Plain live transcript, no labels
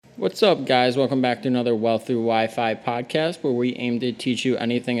What's up, guys? Welcome back to another Well Through Wi-Fi podcast where we aim to teach you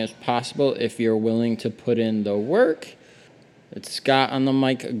anything is possible if you're willing to put in the work. It's Scott on the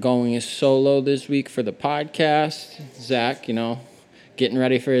mic going solo this week for the podcast. Zach, getting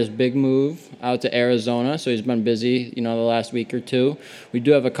ready for his big move out to Arizona, so he's been busy, the last week or two. We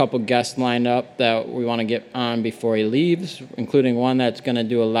do have a couple guests lined up that we want to get on before he leaves, including one that's going to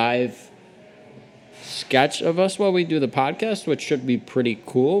do a live sketch of us while we do the podcast, which should be pretty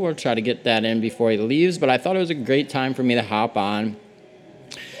cool. We'll try to get that in before he leaves, but I thought it was a great time for me to hop on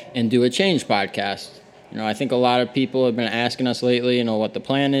and do a change podcast. I think a lot of people have been asking us lately, what the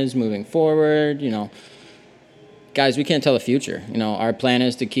plan is moving forward. Guys, we can't tell the future. Our plan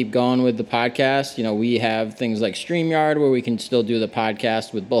is to keep going with the podcast. We have things like StreamYard where we can still do the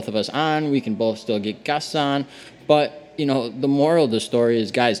podcast with both of us on. We can both still get guests on. But, the moral of the story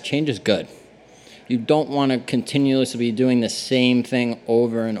is, guys, change is good. You don't want to continuously be doing the same thing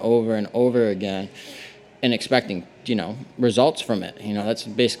over and over and over again and expecting, results from it. That's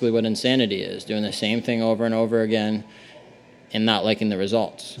basically what insanity is, doing the same thing over and over again and not liking the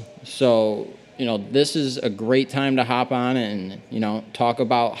results. So, this is a great time to hop on and, talk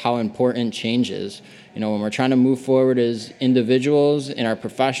about how important change is. When we're trying to move forward as individuals in our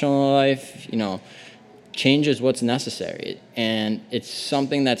professional life, change is what's necessary, and it's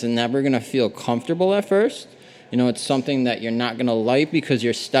something that's never going to feel comfortable at first. It's something that you're not going to like because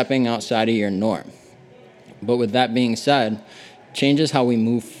you're stepping outside of your norm. But with that being said, change is how we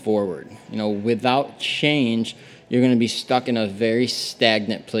move forward. Without change, you're going to be stuck in a very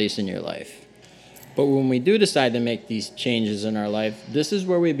stagnant place in your life. But when we do decide to make these changes in our life, this is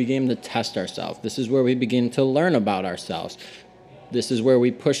where we begin to test ourselves. This is where we begin to learn about ourselves. This is where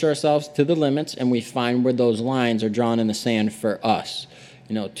we push ourselves to the limits and we find where those lines are drawn in the sand for us.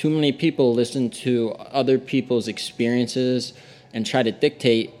 Too many people listen to other people's experiences and try to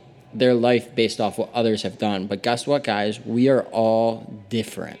dictate their life based off what others have done. But guess what, guys? We are all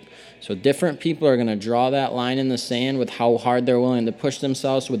different. So different people are going to draw that line in the sand with how hard they're willing to push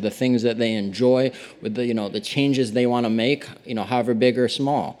themselves, with the things that they enjoy, with the changes they want to make, however big or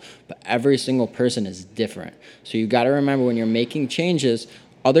small. But every single person is different. So you got to remember, when you're making changes,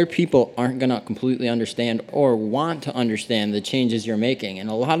 other people aren't going to completely understand or want to understand the changes you're making. And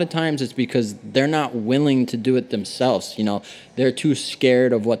a lot of times it's because they're not willing to do it themselves. They're too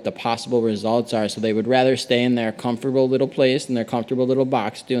scared of what the possible results are. So they would rather stay in their comfortable little place, in their comfortable little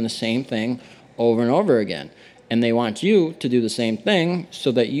box, doing the same thing over and over again. And they want you to do the same thing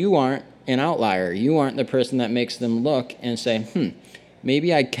so that you aren't an outlier. You aren't the person that makes them look and say,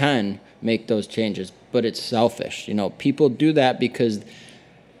 maybe I can make those changes. But it's selfish. People do that because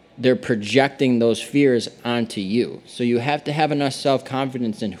they're projecting those fears onto you. So you have to have enough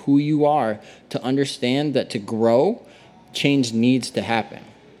self-confidence in who you are to understand that to grow, change needs to happen.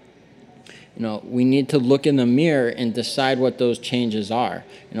 We need to look in the mirror and decide what those changes are.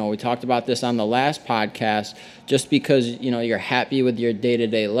 We talked about this on the last podcast. Just because, you're happy with your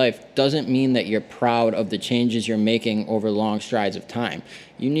day-to-day life doesn't mean that you're proud of the changes you're making over long strides of time.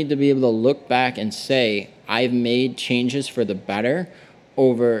 You need to be able to look back and say, I've made changes for the better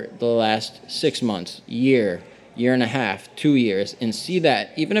over the last 6 months, year and a half, 2 years, and see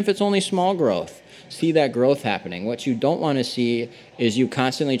that, even if it's only small growth, see that growth happening. What you don't want to see is you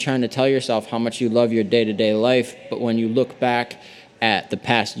constantly trying to tell yourself how much you love your day-to-day life, but when you look back at the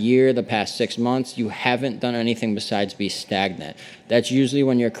past year, the past 6 months, you haven't done anything besides be stagnant. That's usually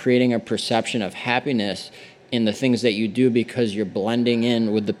when you're creating a perception of happiness in the things that you do because you're blending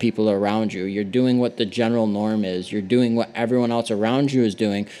in with the people around you. You're doing what the general norm is. You're doing what everyone else around you is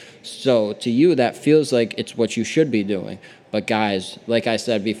doing. So to you, that feels like it's what you should be doing. But guys, like I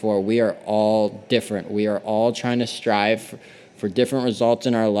said before, we are all different. We are all trying to strive for different results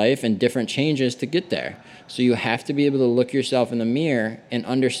in our life and different changes to get there. So you have to be able to look yourself in the mirror and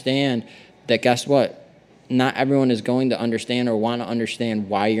understand that, guess what? Not everyone is going to understand or want to understand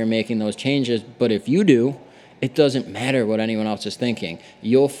why you're making those changes. But if you do, it doesn't matter what anyone else is thinking.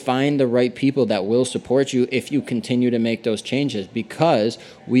 You'll find the right people that will support you if you continue to make those changes, because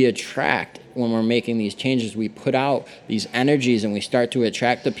we attract, when we're making these changes, we put out these energies and we start to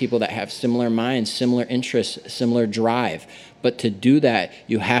attract the people that have similar minds, similar interests, similar drive. But to do that,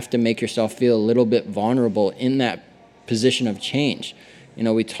 you have to make yourself feel a little bit vulnerable in that position of change.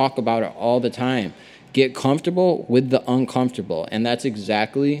 We talk about it all the time. Get comfortable with the uncomfortable. And that's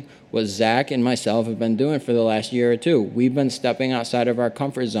exactly what Zach and myself have been doing for the last year or two. We've been stepping outside of our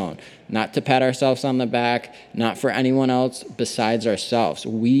comfort zone, not to pat ourselves on the back, not for anyone else besides ourselves.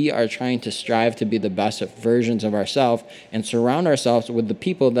 We are trying to strive to be the best versions of ourselves and surround ourselves with the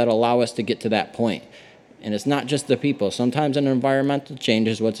people that allow us to get to that point. And it's not just the people. Sometimes an environmental change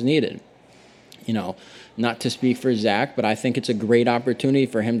is what's needed. Not to speak for Zach, but I think it's a great opportunity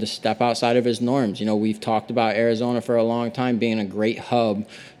for him to step outside of his norms. We've talked about Arizona for a long time being a great hub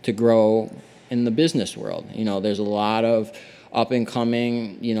to grow in the business world. There's a lot of up and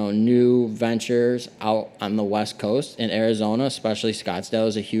coming, new ventures out on the West Coast, in Arizona, especially Scottsdale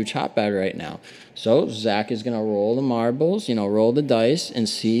is a huge hotbed right now. So Zach is going to roll the marbles, roll the dice and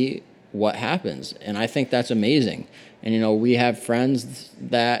see what happens. And I think that's amazing. And, we have friends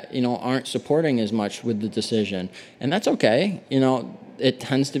that, aren't supporting as much with the decision. And that's okay. It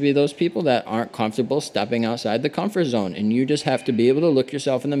tends to be those people that aren't comfortable stepping outside the comfort zone. And you just have to be able to look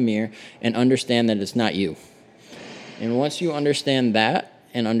yourself in the mirror and understand that it's not you. And once you understand that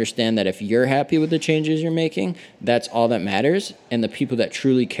and understand that if you're happy with the changes you're making, that's all that matters. And the people that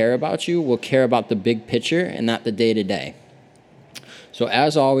truly care about you will care about the big picture and not the day-to-day. So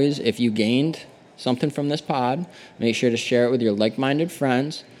as always, if you gained something from this pod, make sure to share it with your like-minded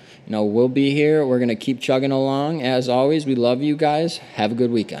friends. We'll be here. We're going to keep chugging along. As always, we love you guys. Have a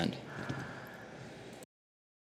good weekend.